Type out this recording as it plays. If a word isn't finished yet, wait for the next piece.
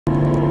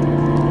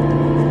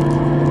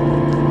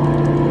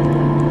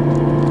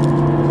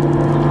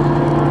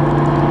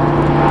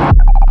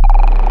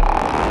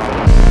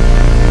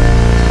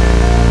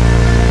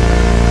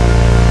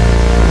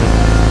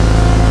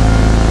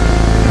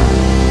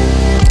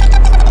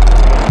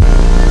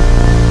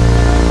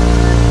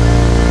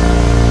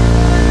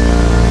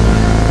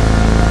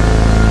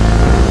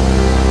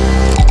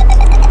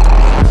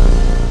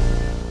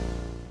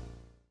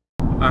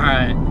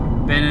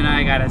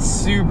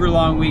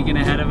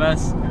of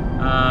us.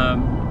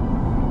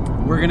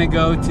 We're gonna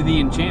go to the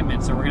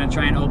Enchantments. So we're gonna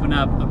try and open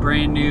up a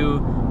brand new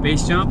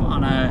base jump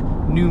on a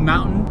new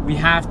mountain. We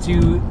have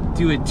to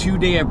do a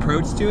 2-day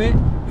approach to it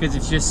because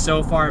it's just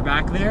so far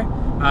back there.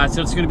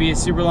 So it's gonna be a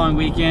super long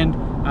weekend.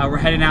 We're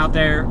heading out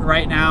there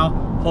right now.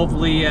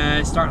 Hopefully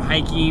start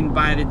hiking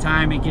by the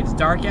time it gets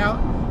dark out,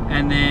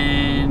 and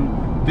then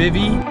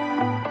bivvy.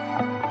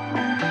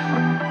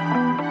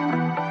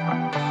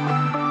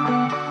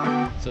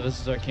 So this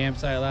is our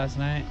campsite last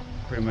night.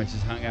 Pretty much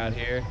just hung out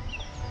here.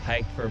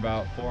 Hiked for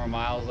about 4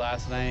 miles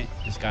last night.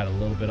 Just got a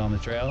little bit on the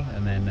trail,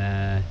 and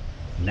then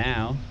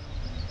now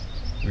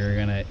we're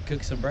gonna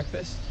cook some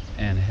breakfast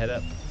and head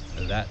up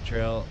that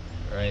trail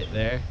right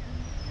there.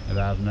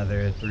 About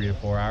another 3 to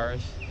 4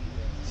 hours.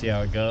 See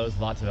how it goes.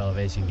 Lots of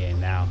elevation gain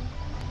now.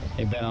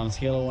 Hey Ben, on a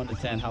scale of 1 to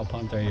 10, how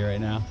pumped are you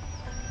right now?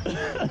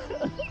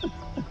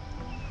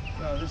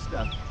 Oh, this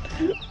stuff.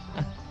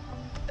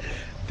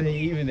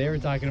 They were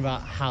talking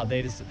about how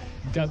they just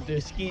dumped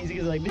their skis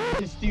because like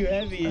this is too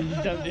heavy and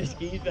just dumped their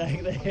skis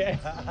back there.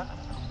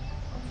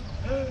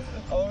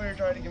 Oh, we were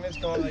trying to convince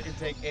Colin I could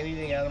take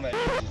anything out of my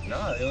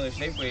no, the only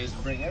safe way is to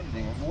bring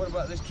everything. Well, what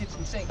about this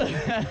kitchen sink?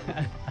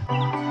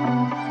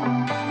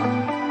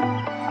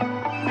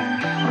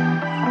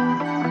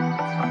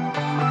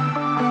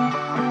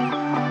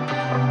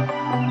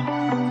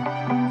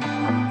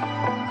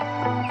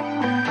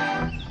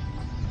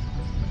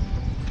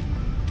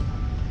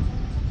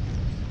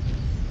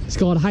 It's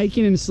called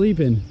hiking and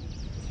sleeping.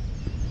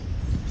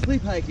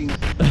 Sleep hiking.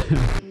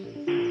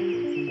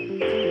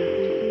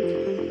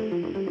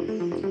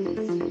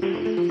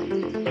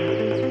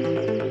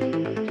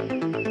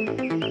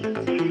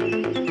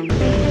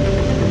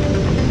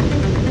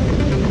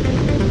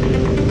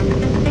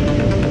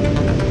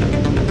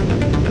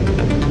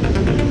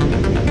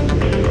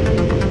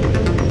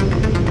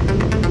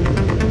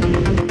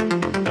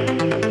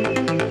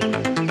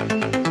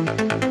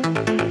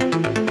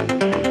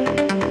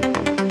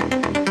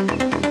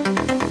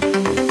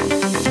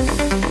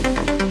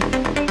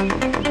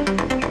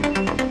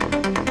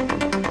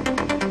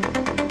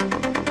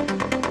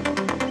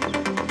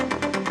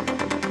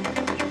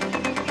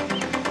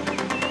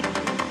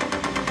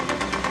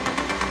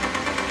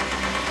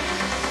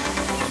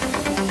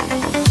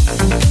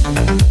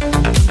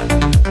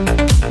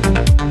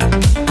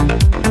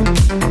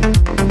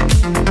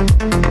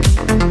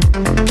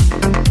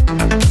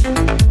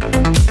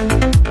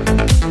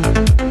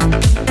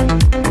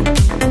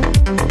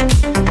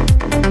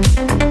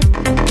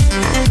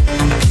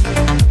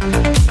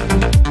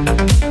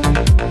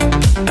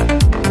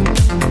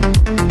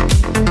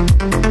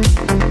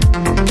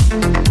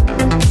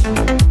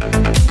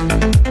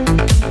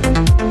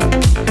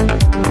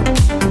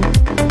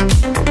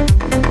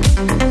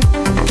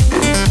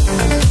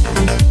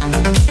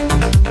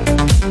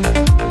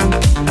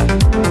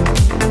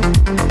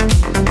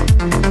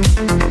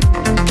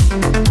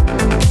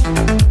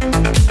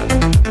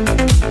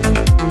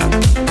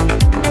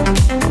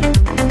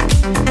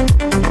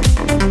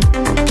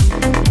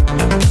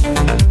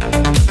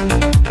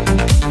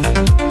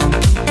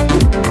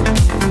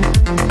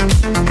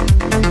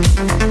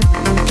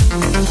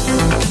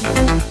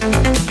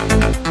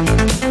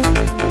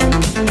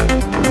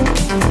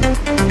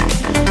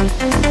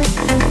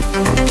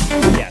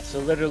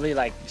 Literally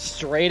like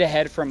straight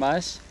ahead from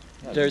us,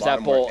 there's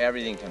that bowl.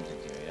 Everything comes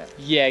into it, yeah.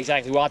 Yeah,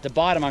 exactly. Well, at the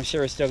bottom, I'm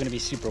sure it's still gonna be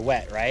super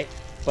wet, right?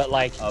 But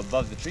like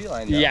above the tree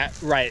line. Yeah,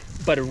 right.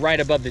 But right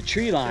above the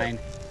tree line,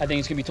 I think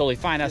it's gonna be totally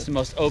fine. That's the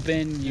most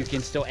open. You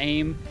can still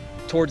aim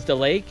towards the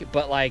lake,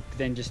 but like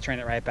then just turn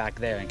it right back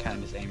there and kind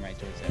of just aim right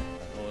towards it.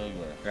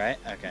 Right?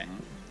 Okay.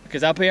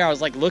 Because up here, I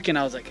was like looking,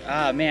 I was like,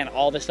 ah, man,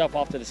 all this stuff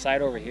off to the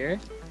side over here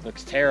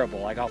looks terrible.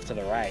 Like off to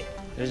the right,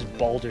 there's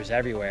boulders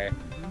everywhere.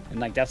 And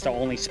like that's the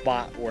only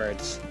spot where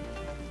it's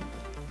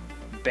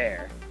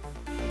bare.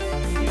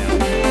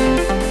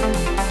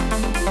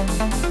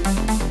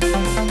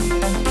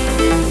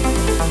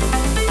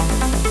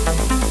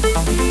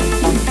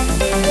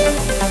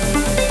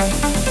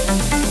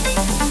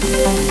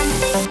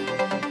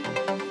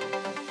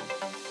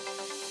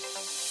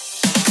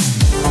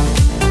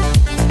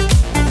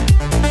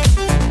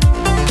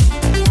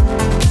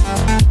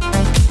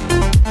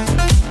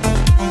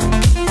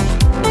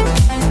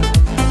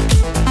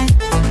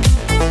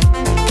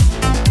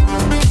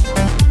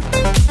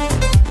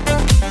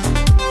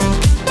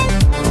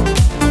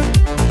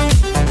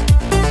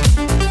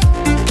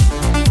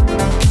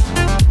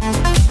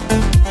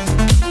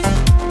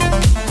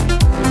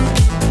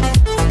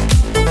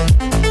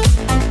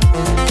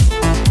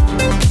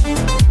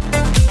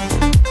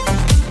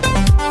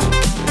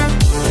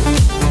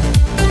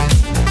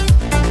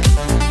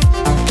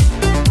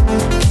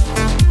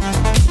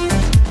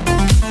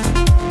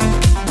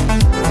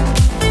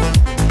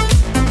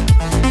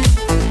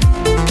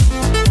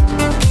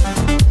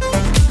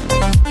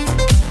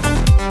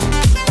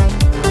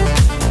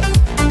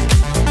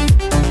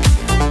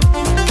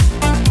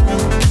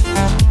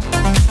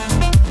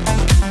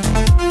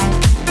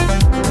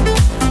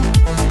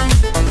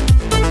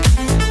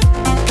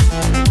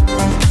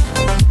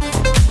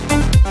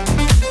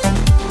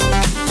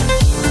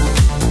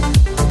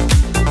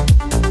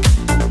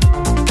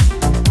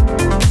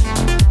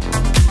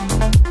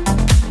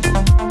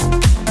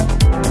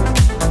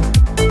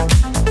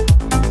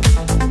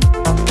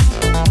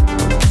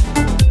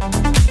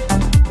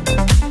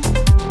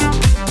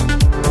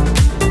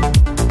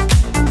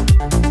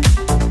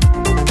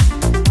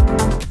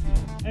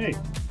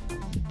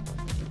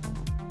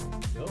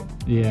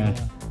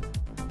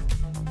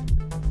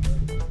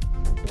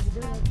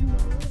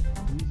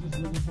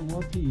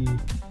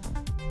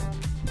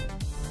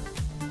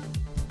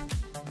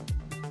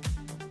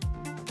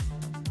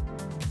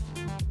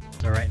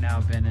 now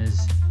Ben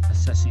is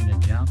assessing the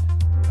jump.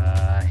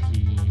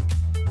 He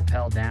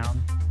rappelled down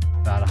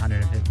about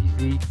 150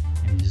 feet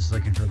and he's just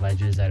looking for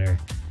ledges that are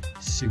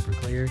super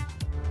clear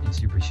and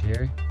super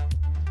sheer.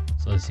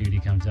 So let's see what he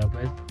comes up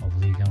with.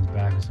 Hopefully he comes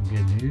back with some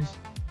good news.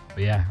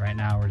 But yeah, right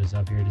now we're just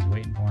up here just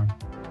waiting for him,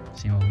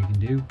 seeing what we can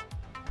do.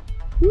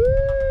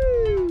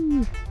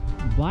 Woo!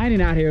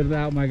 Blinding out here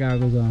without my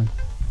goggles on.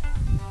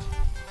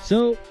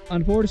 So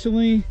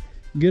unfortunately,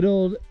 good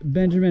old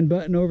Benjamin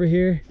Button over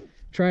here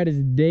tried his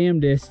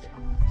damnedest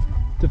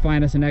to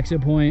find us an exit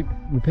point,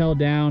 rappelled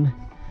down,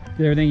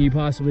 did everything you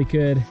possibly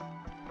could.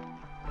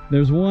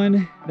 There's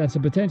one that's a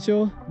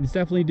potential, it's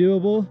definitely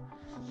doable,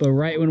 but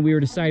right when we were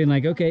deciding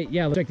like, okay,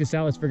 yeah, let's check this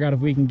out, let's figure out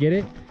if we can get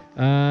it,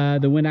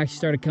 the wind actually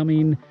started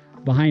coming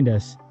behind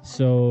us.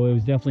 So it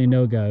was definitely a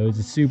no-go. It was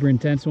a super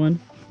intense one,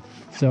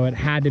 so it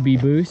had to be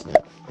boost.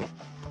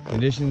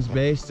 Conditions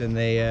based, and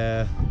they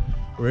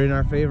were in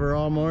our favor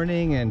all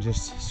morning and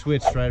just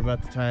switched right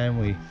about the time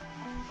we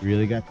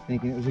really got to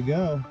thinking it was a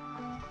go.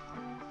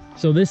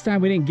 So this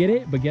time we didn't get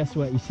it, but guess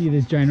what? You see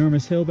this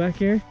ginormous hill back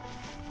here?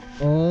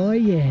 Oh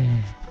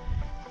yeah.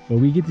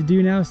 What we get to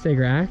do now is take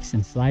our axe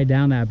and slide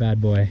down that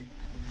bad boy.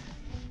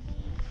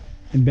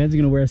 And Ben's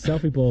gonna wear a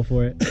selfie pole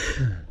for it.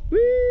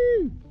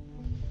 Woo!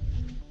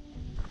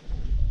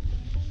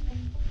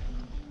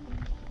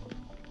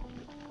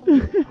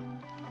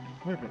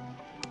 Perfect.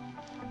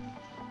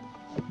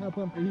 How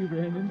pumped are you,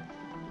 Brandon?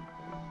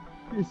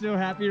 You're so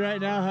happy right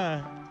now,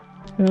 huh?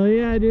 Hell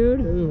yeah, dude.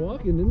 It was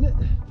walking, didn't it?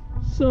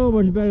 So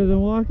much better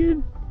than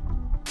walking.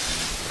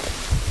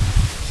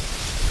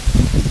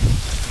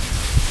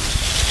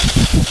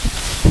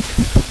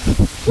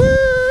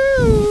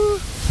 Woo!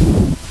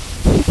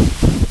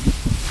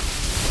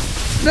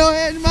 No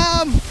ahead,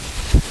 Mom!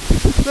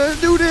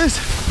 Let's do this!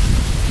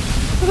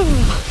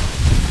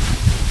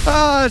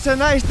 Oh, it's a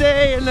nice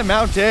day in the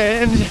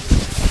mountains.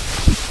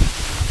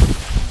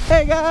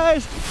 Hey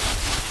guys!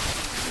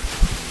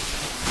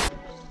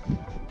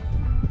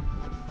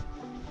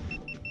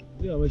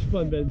 See how much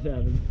fun Ben's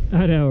having.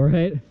 I know,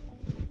 right?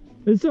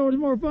 It's so much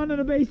more fun than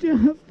a base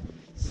jump.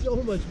 So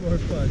much more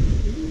fun.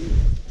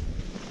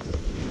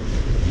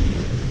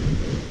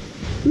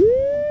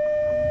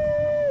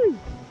 Woo!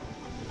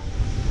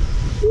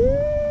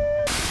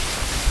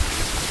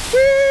 Woo!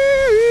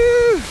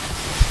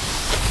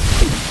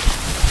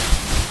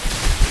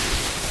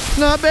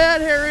 Not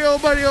bad, Harry,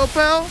 old buddy, old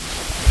pal.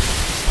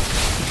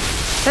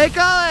 Hey,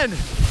 Colin!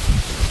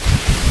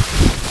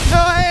 No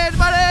hands,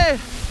 buddy!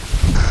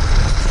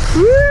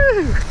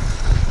 Woo!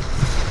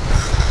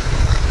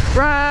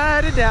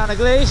 Riding down a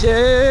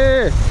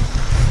glacier,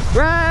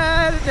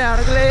 riding down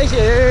a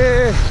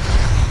glacier,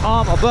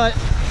 on my butt,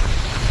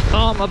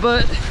 on my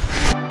butt.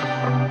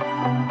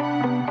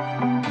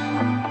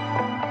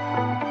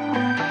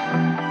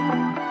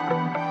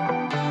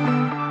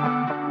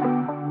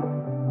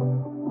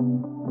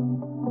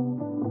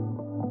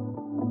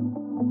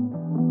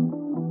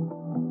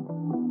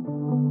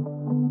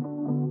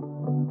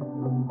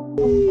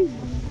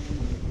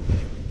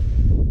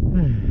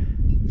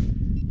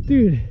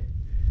 Dude,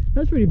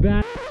 that's pretty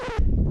bad.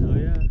 Oh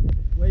yeah,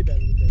 way better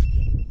than base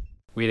jump.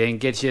 We didn't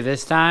get you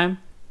this time,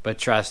 but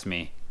trust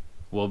me,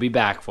 we'll be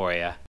back for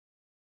you.